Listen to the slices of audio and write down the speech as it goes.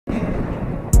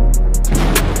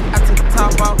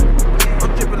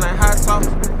sauce.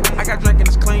 I got drinking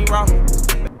this clean raw.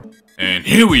 And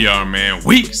here we are, man.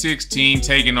 Week 16,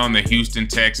 taking on the Houston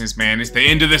Texans, man. It's the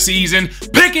end of the season.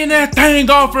 Picking that thing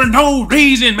off for no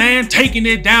reason, man. Taking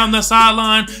it down the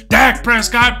sideline. Dak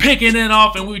Prescott picking it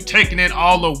off, and we're taking it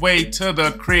all the way to the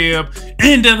crib.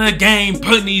 End of the game,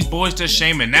 putting these boys to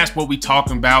shame, and that's what we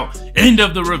talking about. End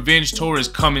of the revenge tour is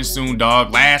coming soon,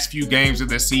 dog. Last few games of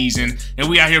the season, and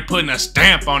we out here putting a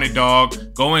stamp on it,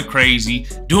 dog. Going crazy.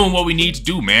 Doing what we need to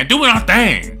do, man. Doing our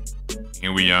thing.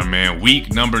 Here we are, man.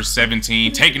 Week number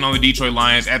 17, taking on the Detroit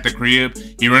Lions at the crib.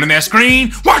 He running that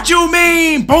screen. What you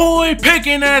mean, boy?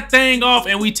 Picking that thing off,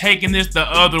 and we taking this the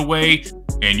other way.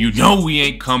 And you know we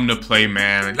ain't come to play,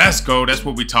 man. Let's go. That's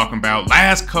what we talking about.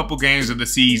 Last couple games of the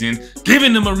season,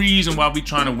 giving them a reason why we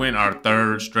trying to win our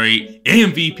third straight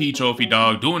MVP trophy,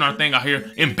 dog. Doing our thing out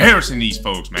here, embarrassing these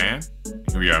folks, man.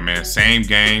 Here we are, man. Same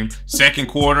game, second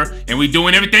quarter, and we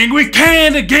doing everything we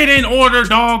can to get in order,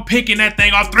 dog. Picking that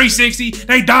thing off 360.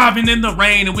 They diving in the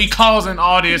rain, and we causing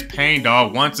all this pain,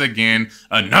 dog. Once again,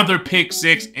 another pick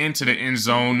six into the end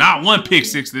zone. Not one pick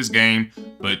six this game,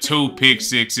 but two pick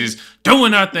sixes.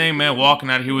 Doing our thing, man.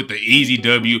 Walking out of here with the easy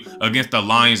W against the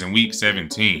Lions in week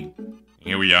 17.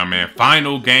 Here we are, man.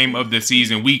 Final game of the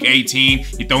season, week 18.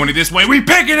 He throwing it this way. We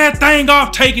picking that thing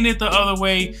off, taking it the other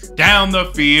way down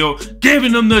the field,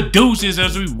 giving them the deuces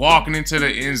as we walking into the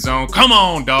end zone. Come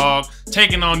on, dog.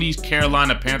 Taking on these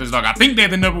Carolina Panthers, dog. I think they're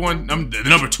the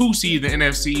number 2 seed in the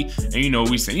NFC. And you know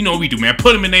what we say, you know what we do, man.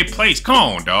 Put them in their place. Come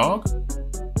on, dog.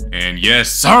 And yes,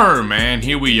 sir, man,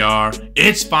 here we are.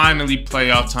 It's finally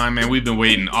playoff time, man. We've been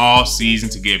waiting all season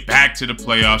to get back to the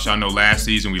playoffs. Y'all know last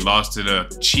season we lost to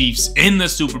the Chiefs in the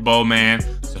Super Bowl, man.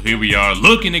 So here we are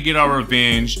looking to get our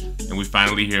revenge. And we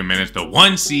finally here, man. It's the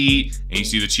 1 seed. And you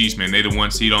see the Chiefs, man. They the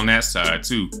 1 seed on that side,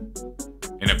 too.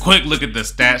 And a quick look at the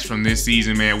stats from this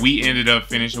season, man. We ended up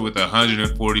finishing with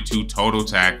 142 total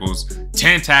tackles,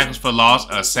 10 tackles for loss,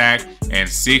 a sack, and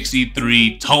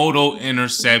 63 total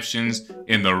interceptions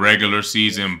in the regular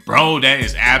season. Bro, that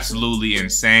is absolutely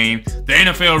insane. The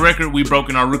NFL record we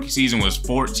broke in our rookie season was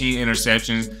 14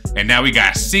 interceptions, and now we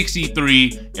got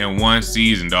 63 in one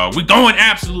season, dog. We going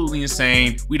absolutely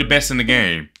insane. We the best in the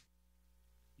game.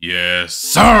 Yes,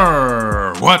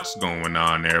 sir. What's going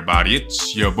on, everybody?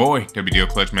 It's your boy,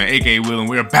 WDLClutch, man, aka Will, and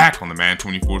we're back on the Madden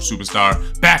 24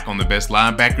 Superstar, back on the best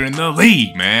linebacker in the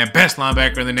league, man. Best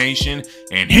linebacker in the nation.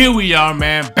 And here we are,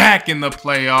 man, back in the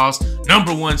playoffs.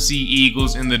 Number 1 seed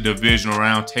Eagles in the divisional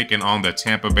round, taking on the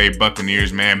Tampa Bay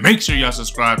Buccaneers, man. Make sure y'all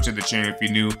subscribe to the channel if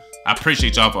you're new. I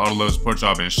appreciate y'all for all the love and support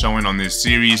y'all been showing on this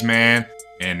series, man.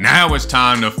 And now it's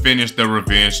time to finish the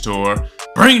revenge tour.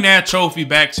 Bring that trophy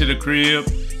back to the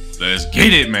crib. Let's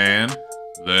get it, man.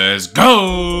 Let's go.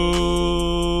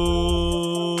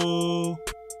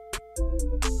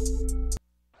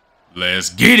 Let's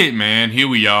get it, man. Here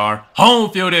we are. Home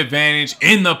field advantage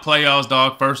in the playoffs,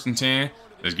 dog. 1st and 10.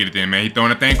 Let's get it then, man. He throwing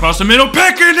that thing across the middle.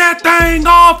 Picking that thing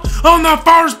off on the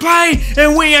first play.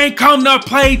 And we ain't come to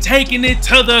play. Taking it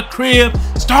to the crib.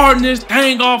 Starting this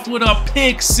thing off with a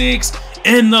pick 6.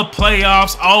 In the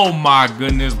playoffs. Oh my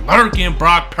goodness. Lurking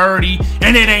Brock Purdy.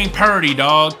 And it ain't Purdy,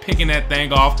 dog. Picking that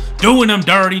thing off. Doing him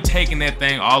dirty. Taking that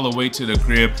thing all the way to the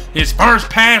crib. His first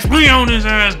pass. We on his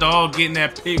ass, dog. Getting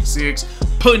that pick 6.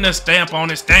 Putting a stamp on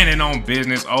it. Standing on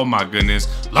business. Oh my goodness.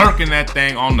 Lurking that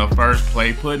thing on the first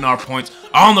play. Putting our points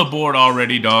on the board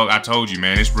already, dog. I told you,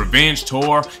 man. It's revenge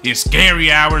tour. It's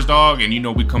scary hours, dog. And you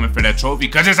know we coming for that trophy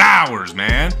because it's ours,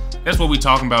 man. That's what we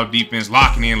talking about. Defense.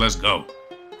 Locking in. Let's go.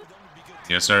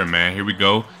 Yes, sir, man. Here we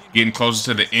go. Getting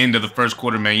closer to the end of the first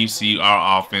quarter, man. You see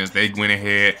our offense. They went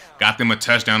ahead. Got them a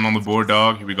touchdown on the board,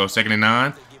 dog. Here we go. 2nd and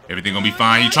 9. Everything gonna be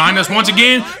fine. He trying us once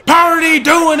again. Purdy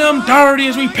doing them dirty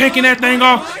as we picking that thing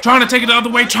off. Trying to take it the other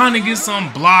way. Trying to get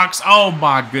some blocks. Oh,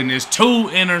 my goodness. 2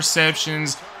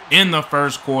 interceptions in the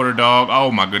first quarter, dog.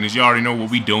 Oh, my goodness. You already know what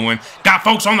we doing. Got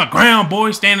folks on the ground,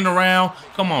 boys, standing around.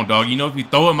 Come on, dog. You know, if you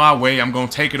throw it my way, I'm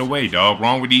gonna take it away, dog.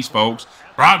 Wrong with these folks.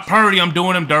 Brock Purdy, I'm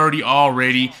doing him dirty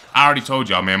already. I already told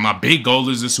y'all, man, my big goal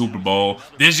is the Super Bowl.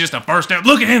 This is just the first step.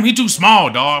 Look at him. He too small,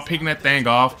 dog. Picking that thing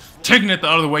off. Taking it the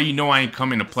other way. You know I ain't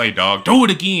coming to play, dog. Do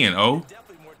it again, oh.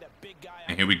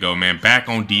 And here we go, man. Back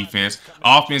on defense.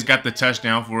 Offense got the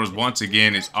touchdown for us once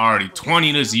again. It's already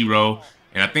 20-0.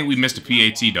 And I think we missed a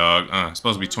PAT, dog. It's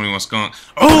supposed to be 21 skunk.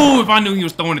 Oh, if I knew he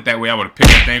was throwing it that way, I would have picked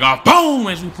that thing off. Boom!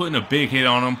 As we putting a big hit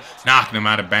on him. Knocking him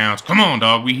out of bounds. Come on,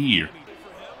 dog. We here.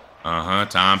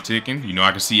 Time ticking. You know,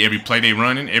 I can see every play they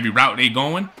running, every route they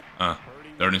going. 3rd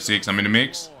and 6, I'm in the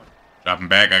mix. Dropping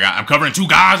back. I'm covering 2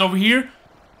 guys over here.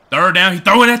 3rd down, he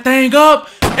throwing that thing up.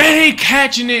 And he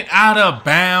catching it out of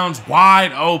bounds.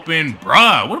 Wide open.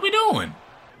 Bruh, what are we doing?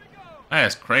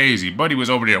 That's crazy. Buddy was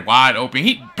over there wide open.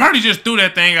 Purdy just threw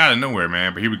that thing out of nowhere,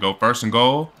 man. But here we go. 1st and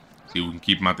goal. See if we can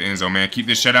keep him out the end zone, man. Keep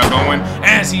this shutout going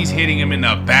as he's hitting him in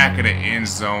the back of the end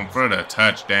zone for the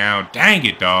touchdown. Dang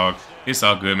it, dog. It's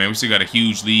all good, man. We still got a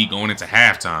huge lead going into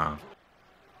halftime.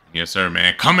 Yes, sir,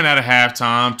 man. Coming out of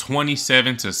halftime,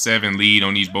 27-7 lead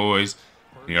on these boys.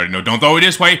 You already know, don't throw it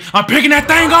this way. I'm picking that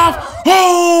thing off.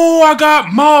 Oh, I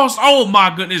got mossed. Oh,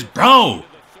 my goodness, bro.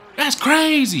 That's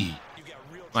crazy.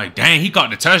 Like, dang, he caught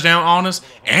the touchdown on us,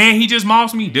 and he just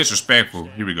mossed me. Disrespectful.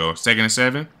 Here we go. 2nd and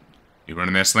 7. He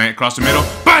running that slant across the middle,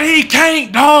 but he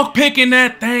can't, dog. Picking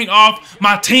that thing off.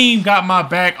 My team got my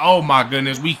back. Oh, my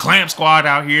goodness. We clamp squad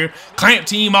out here. Clamp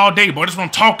team all day, boy. That's what I'm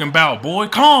talking about, boy.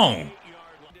 Come on.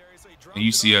 And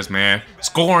you see us, man,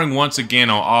 scoring once again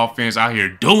on offense out here,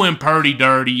 doing Purdy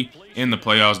dirty in the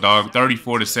playoffs, dog.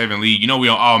 34-7 lead. You know we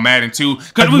on all Madden too,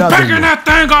 because we picking that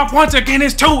thing off once again.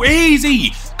 It's too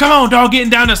easy. Come on, dog. Getting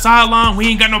down the sideline. We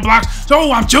ain't got no blocks.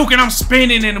 So I'm joking. I'm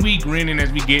spinning, and we grinning as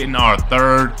we getting our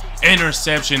 3rd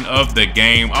interception of the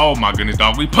game. Oh my goodness,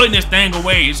 dog. We putting this thing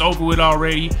away. It's over with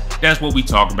already. That's what we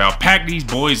talk about. Pack these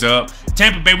boys up.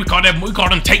 Tampa Bay, we call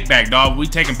them take back, dog. We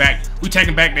taking back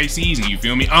their season, you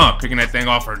feel me? Picking that thing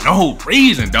off for no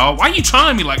reason, dog. Why you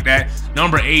trying me like that?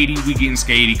 Number 80, we getting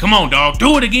skatey. Come on, dog,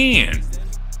 do it again.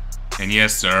 And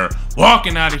yes, sir,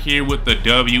 walking out of here with the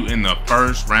W in the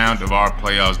 1st round of our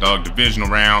playoffs, dog. Divisional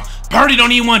round. Purdy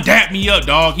don't even want to dap me up,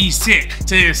 dog. He's sick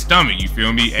to his stomach, you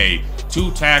feel me? Hey,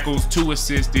 2 tackles, 2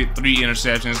 assisted, 3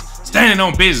 interceptions. Standing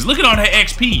on business. Look at all that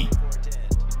XP.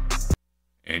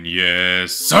 And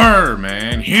yes, sir,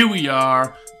 man, here we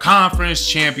are, conference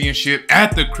championship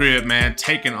at the crib, man,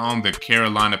 taking on the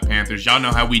Carolina Panthers. Y'all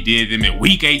know how we did them in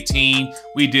week 18.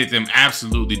 We did them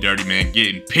absolutely dirty, man,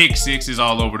 getting pick sixes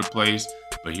all over the place.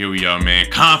 But here we are,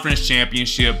 man, conference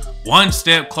championship, 1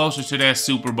 step closer to that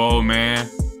Super Bowl, man.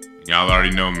 Y'all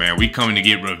already know, man, we coming to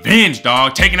get revenge,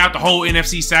 dog, taking out the whole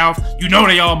NFC South. You know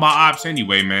they all my ops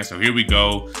anyway, man, so here we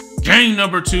go. Game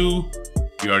number 2.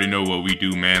 You already know what we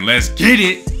do, man. Let's get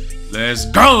it. Let's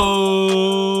go.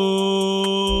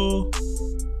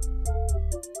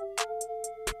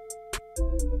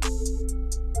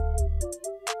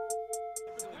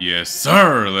 Yes,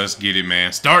 sir. Let's get it,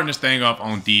 man. Starting this thing off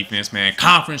on defense, man.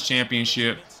 Conference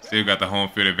championship. Still got the home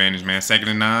field advantage, man. 2nd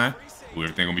and 9.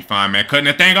 Everything gonna be fine, man. Cutting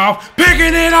that thing off.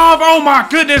 Picking it off. Oh, my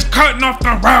goodness. Cutting off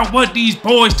the route. What these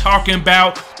boys talking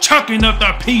about. Chucking up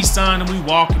the peace sign, and we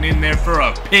walking in there for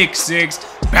a pick 6.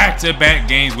 Back-to-back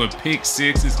games with pick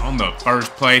 6s on the 1st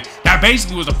play. That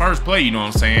basically was the 1st play, you know what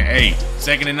I'm saying? Hey,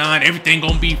 2nd and 9, everything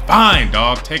gonna be fine,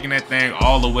 dog. Taking that thing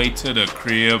all the way to the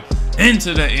crib,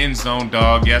 into the end zone,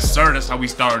 dog. Yes, sir, that's how we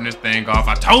starting this thing off.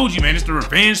 I told you, man, it's the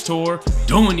revenge tour.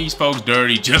 Doing these folks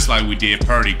dirty just like we did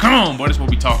Purdy. Come on, boy, that's what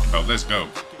we talked about. Let's go.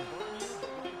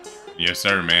 Yes,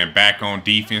 sir, man. Back on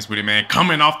defense with it, man.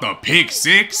 Coming off the pick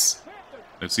 6.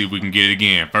 Let's see if we can get it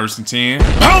again. 1st and 10.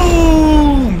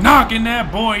 Boom! Knocking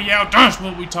that boy out. That's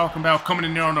what we talking about. Coming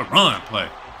in there on the run play.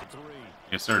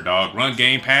 Yes, sir, dog. Run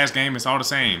game, pass game, it's all the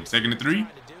same. 2nd and 3.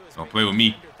 Don't play with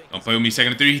me. Don't play with me. 2nd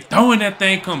and 3. Throwing that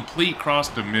thing complete across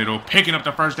the middle. Picking up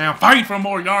the 1st down. Fighting for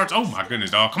more yards. Oh, my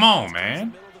goodness, dog. Come on,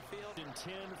 man.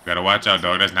 Gotta watch out,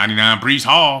 dog. That's 99 Brees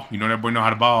Hall. You know that boy know how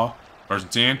to ball. 1st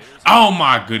and 10. Oh,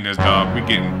 my goodness, dog. We're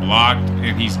getting blocked,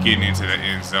 and he's getting into the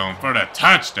end zone for the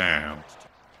touchdown.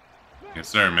 Yes,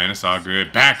 sir, man. It's all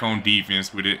good. Back on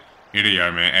defense with it. Here they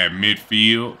are, man, at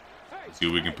midfield. Let's see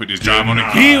if we can put this drive on the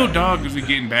field, dog, as we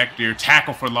getting back there.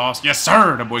 Tackle for loss. Yes,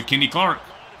 sir. That boy Kenny Clark.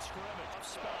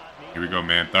 Here we go,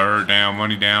 man. 3rd down,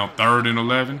 money down. 3rd and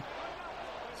 11.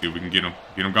 See if we can get him.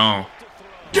 Get him gone.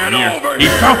 Get over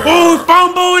here. here.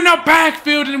 Fumble in the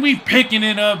backfield, and we picking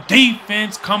it up.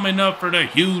 Defense coming up for the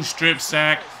huge strip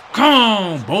sack. Come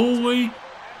on, boy.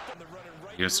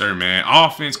 Yes, sir, man.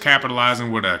 Offense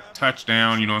capitalizing with a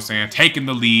touchdown, you know what I'm saying? Taking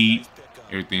the lead.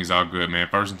 Everything's all good, man.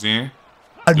 1st and 10.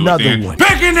 Another one.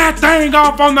 Picking that thing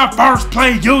off on the 1st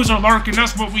play. User lurking.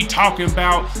 That's what we talking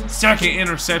about. 2nd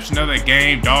interception of the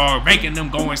game, dog. Making them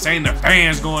go insane. The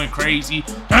fans going crazy.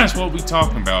 That's what we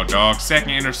talking about, dog.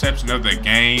 2nd interception of the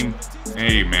game.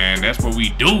 Hey, man, that's what we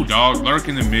do, dog. Lurk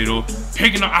in the middle.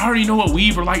 Picking up. I already know what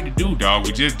Weaver like to do, dog.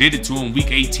 We just did it to him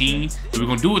week 18. And we're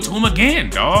going to do it to him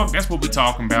again, dog. That's what we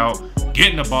talking about.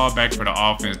 Getting the ball back for the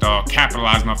offense, dog.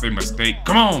 Capitalizing off their mistake.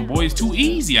 Come on, boys. Too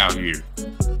easy out here.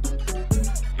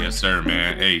 Yes, sir,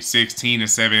 man. Hey,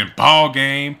 16-7 ball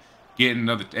game. Getting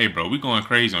another. Hey, bro, we going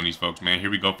crazy on these folks, man. Here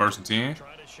we go, 1st and 10.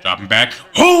 Dropping back.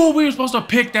 Oh, we were supposed to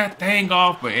pick that thing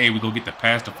off, but hey, we go get the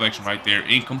pass deflection right there.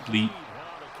 Incomplete.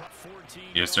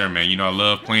 Yes, sir, man. You know I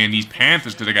love playing these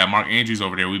Panthers because they got Mark Andrews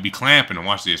over there. We be clamping them.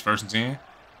 Watch this. 1st and 10.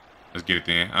 Let's get it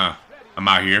then. I'm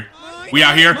out here. We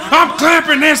out here. I'm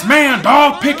clamping this man,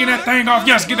 dog. Picking that thing off.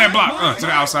 Yes, get that block. To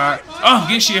the outside.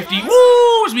 Get shifty.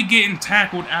 Woo! As we getting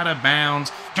tackled out of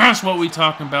bounds. That's what we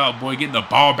talking about, boy. Getting the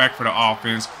ball back for the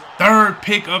offense. Third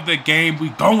pick of the game. We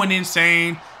going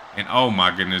insane. And oh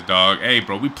my goodness, dog. Hey,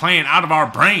 bro, we playing out of our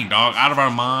brain, dog. Out of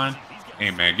our mind. Hey,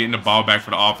 man, getting the ball back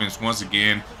for the offense once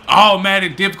again. All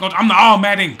Madden difficult. I'm the all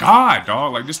Madden god,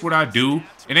 dog. Like, this is what I do.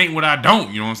 It ain't what I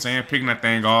don't, you know what I'm saying? Picking that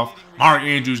thing off. Mark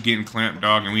Andrews getting clamped,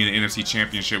 dog, and we in the NFC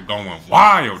Championship going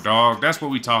wild, dog. That's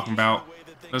what we talking about.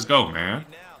 Let's go, man.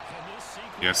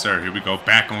 Yes, sir. Here we go.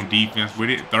 Back on defense with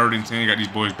it. 3rd and 10. Got these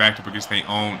boys backed up against their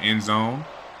own end zone.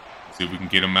 See if we can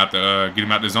get them out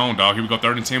the zone, dog. Here we go.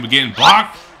 3rd and 10. We're getting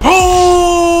blocked.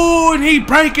 Oh, and he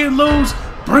breaking loose.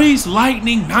 Breeze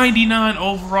Lightning, 99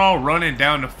 overall, running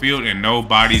down the field, and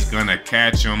nobody's gonna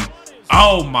catch him.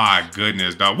 Oh my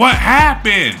goodness, dog. What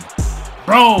happened?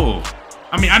 Bro.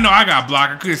 I mean, I know I got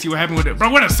blocked. I couldn't see what happened with it.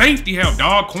 Bro, what a safety help,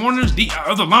 dog. Corners, the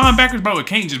other linebackers, bro. It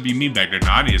can't just be me back there. No,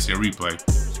 I need to see a replay.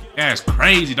 That's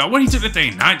crazy, dog. What he took that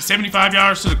thing? 75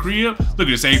 yards to the crib? Look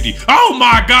at the safety. Oh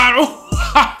my God. Oh,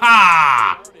 ha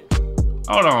ha.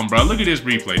 Hold on, bro. Look at this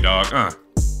replay, dog.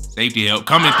 Safety help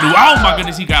coming through. Oh my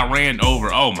goodness, he got ran over.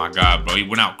 Oh my God, bro. He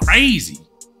went out crazy.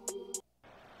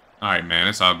 All right, man.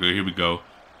 That's all good. Here we go.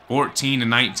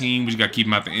 14-19. We just got to keep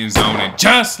him out the end zone. And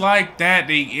just like that,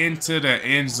 they into the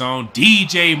end zone.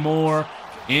 DJ Moore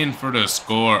in for the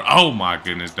score. Oh my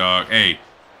goodness, dog. Hey,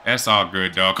 that's all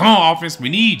good, dog. Come on, offense. We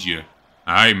need you.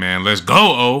 All right, man. Let's go,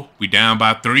 O. We down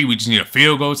by 3. We just need a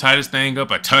field goal, tie this thing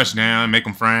up, a touchdown, make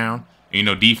them frown. Ain't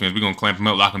no defense. We're going to clamp them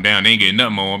up, lock them down. They ain't getting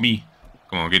nothing more on me.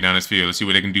 Come on, get down this field. Let's see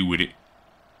what they can do with it.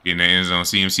 Get in the end zone,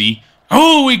 CMC.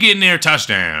 Oh, we getting there,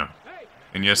 touchdown.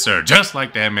 And yes, sir, just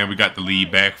like that, man, we got the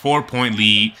lead back. 4-point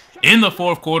lead in the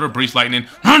 4th quarter. Breeze Lightning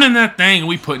running that thing, and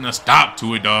we putting a stop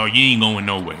to it, dog. You ain't going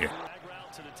nowhere.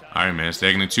 All right, man,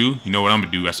 2nd and 2. You know what I'm going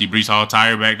to do. I see Breeze Hall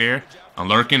tired back there. I'm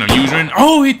lurking. I'm using.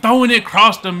 Oh, he throwing it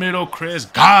across the middle. Chris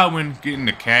Godwin getting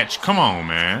the catch. Come on,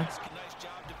 man.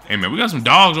 Hey, man, we got some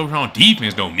dogs over here on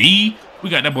defense, though. Me. We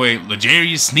got that boy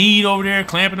L'Jarius Sneed over there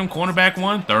clamping him. Cornerback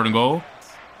 1. 3rd and goal.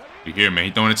 You hear, man.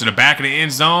 He throwing it to the back of the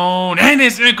end zone. And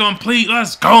it's incomplete.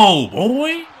 Let's go,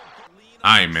 boy.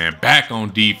 All right, man. Back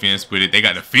on defense with it. They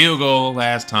got the field goal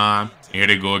last time. Here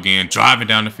they go again. Driving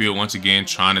down the field once again.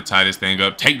 Trying to tie this thing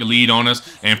up. Take the lead on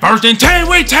us. And 1st and 10.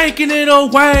 We're taking it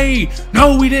away.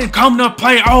 No, we didn't come to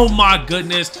play. Oh, my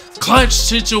goodness. Clutch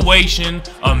situation.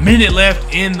 A minute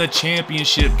left in the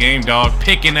championship game, dog.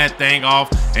 Picking that thing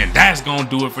off. And that's going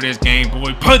to do it for this game,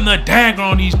 boy. Putting the dagger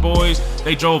on these boys.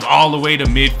 They drove all the way to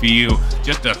midfield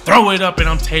just to throw it up, and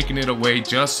I'm taking it away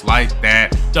just like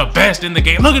that. The best in the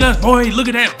game. Look at us, boy. Look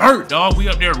at that vert, dog. We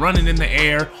up there running in the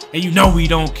air, and you know we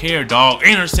don't care, dog.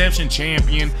 Interception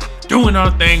champion. Doing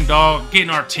our thing, dog. Getting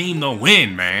our team the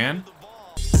win, man.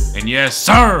 And yes,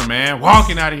 sir, man.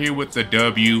 Walking out of here with the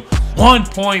W.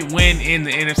 1-point win in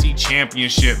the NFC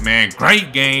Championship, man.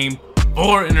 Great game.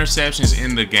 4 interceptions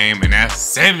in the game, and that's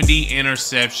 70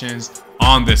 interceptions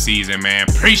on the season, man.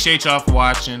 Appreciate y'all for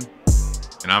watching,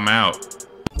 and I'm out.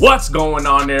 What's going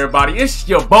on, everybody? It's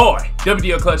your boy,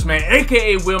 WDLClutch, man,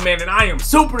 aka Will, man, and I am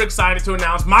super excited to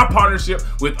announce my partnership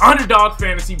with Underdog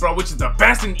Fantasy, bro, which is the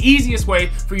best and easiest way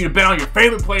for you to bet on your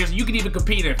favorite players. You can even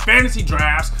compete in fantasy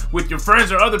drafts with your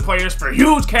friends or other players for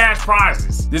huge cash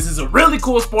prizes. This is a really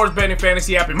cool sports betting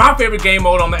fantasy app, and my favorite game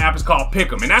mode on the app is called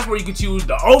Pick'em, and that's where you can choose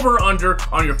the over or under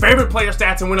on your favorite player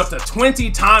stats and win up to 20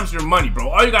 times your money, bro.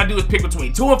 All you gotta do is pick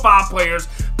between 2 and 5 players,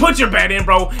 put your bet in,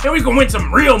 bro, and we can win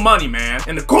some real money, man.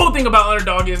 And the cool thing about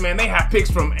Underdog is, man, they have picks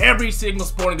from every single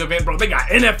sporting event, bro. They got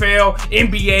NFL,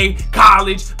 NBA,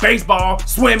 college, baseball,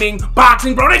 swimming,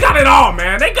 boxing, bro. They got it all,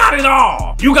 man. They got it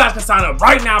all. You guys can sign up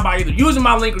right now by either using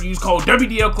my link or use code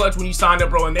WDLClutch when you sign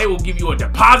up, bro, and they will give you a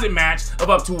deposit match of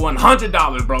up to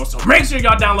 $100, bro. So make sure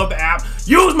y'all download the app,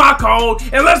 use my code,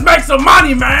 and let's make some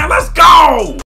money, man. Let's go.